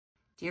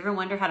Do you ever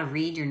wonder how to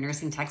read your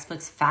nursing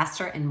textbooks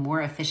faster and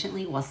more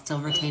efficiently while still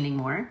retaining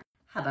more?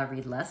 How about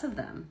read less of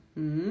them?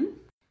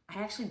 I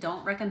actually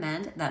don't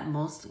recommend that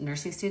most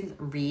nursing students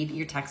read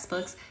your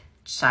textbooks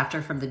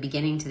chapter from the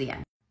beginning to the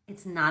end.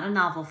 It's not a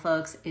novel,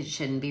 folks. It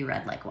shouldn't be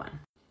read like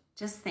one.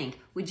 Just think,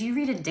 would you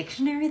read a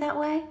dictionary that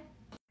way?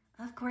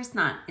 Of course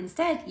not.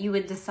 Instead, you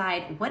would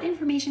decide what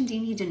information do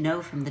you need to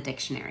know from the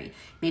dictionary.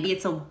 Maybe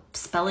it's a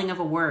spelling of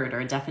a word or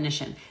a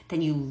definition.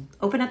 Then you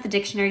open up the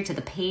dictionary to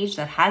the page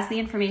that has the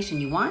information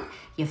you want,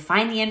 you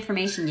find the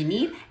information you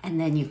need, and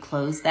then you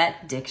close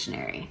that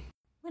dictionary.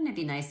 Wouldn't it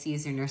be nice to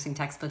use your nursing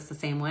textbooks the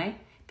same way?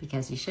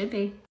 Because you should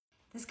be.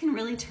 This can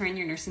really turn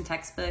your nursing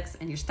textbooks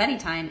and your study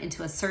time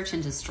into a search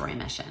and destroy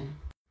mission.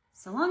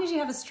 So long as you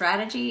have a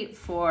strategy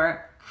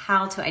for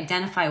how to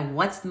identify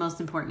what's the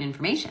most important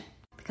information.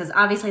 Because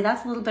obviously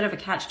that's a little bit of a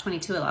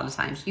catch-22 a lot of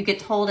times. You get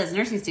told as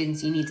nursing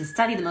students you need to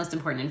study the most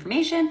important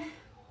information,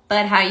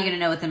 but how are you going to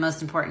know what the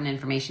most important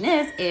information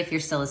is if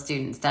you're still a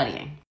student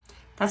studying?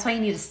 That's why you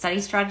need a study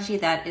strategy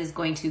that is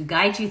going to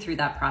guide you through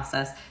that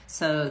process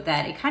so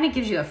that it kind of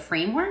gives you a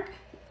framework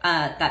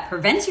that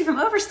prevents you from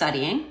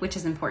overstudying, which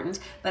is important,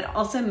 but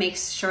also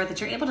makes sure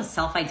that you're able to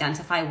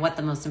self-identify what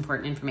the most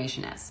important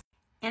information is.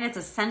 And it's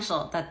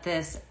essential that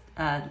this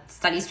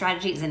study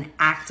strategy is an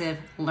active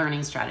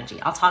learning strategy.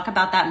 I'll talk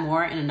about that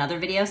more in another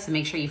video, so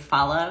make sure you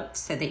follow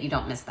so that you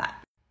don't miss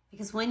that.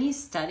 Because when you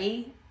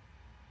study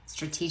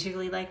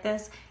strategically like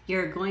this,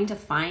 you're going to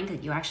find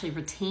that you actually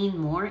retain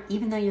more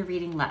even though you're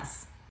reading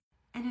less.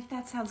 And if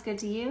that sounds good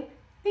to you,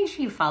 make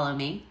sure you follow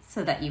me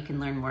so that you can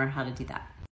learn more how to do that.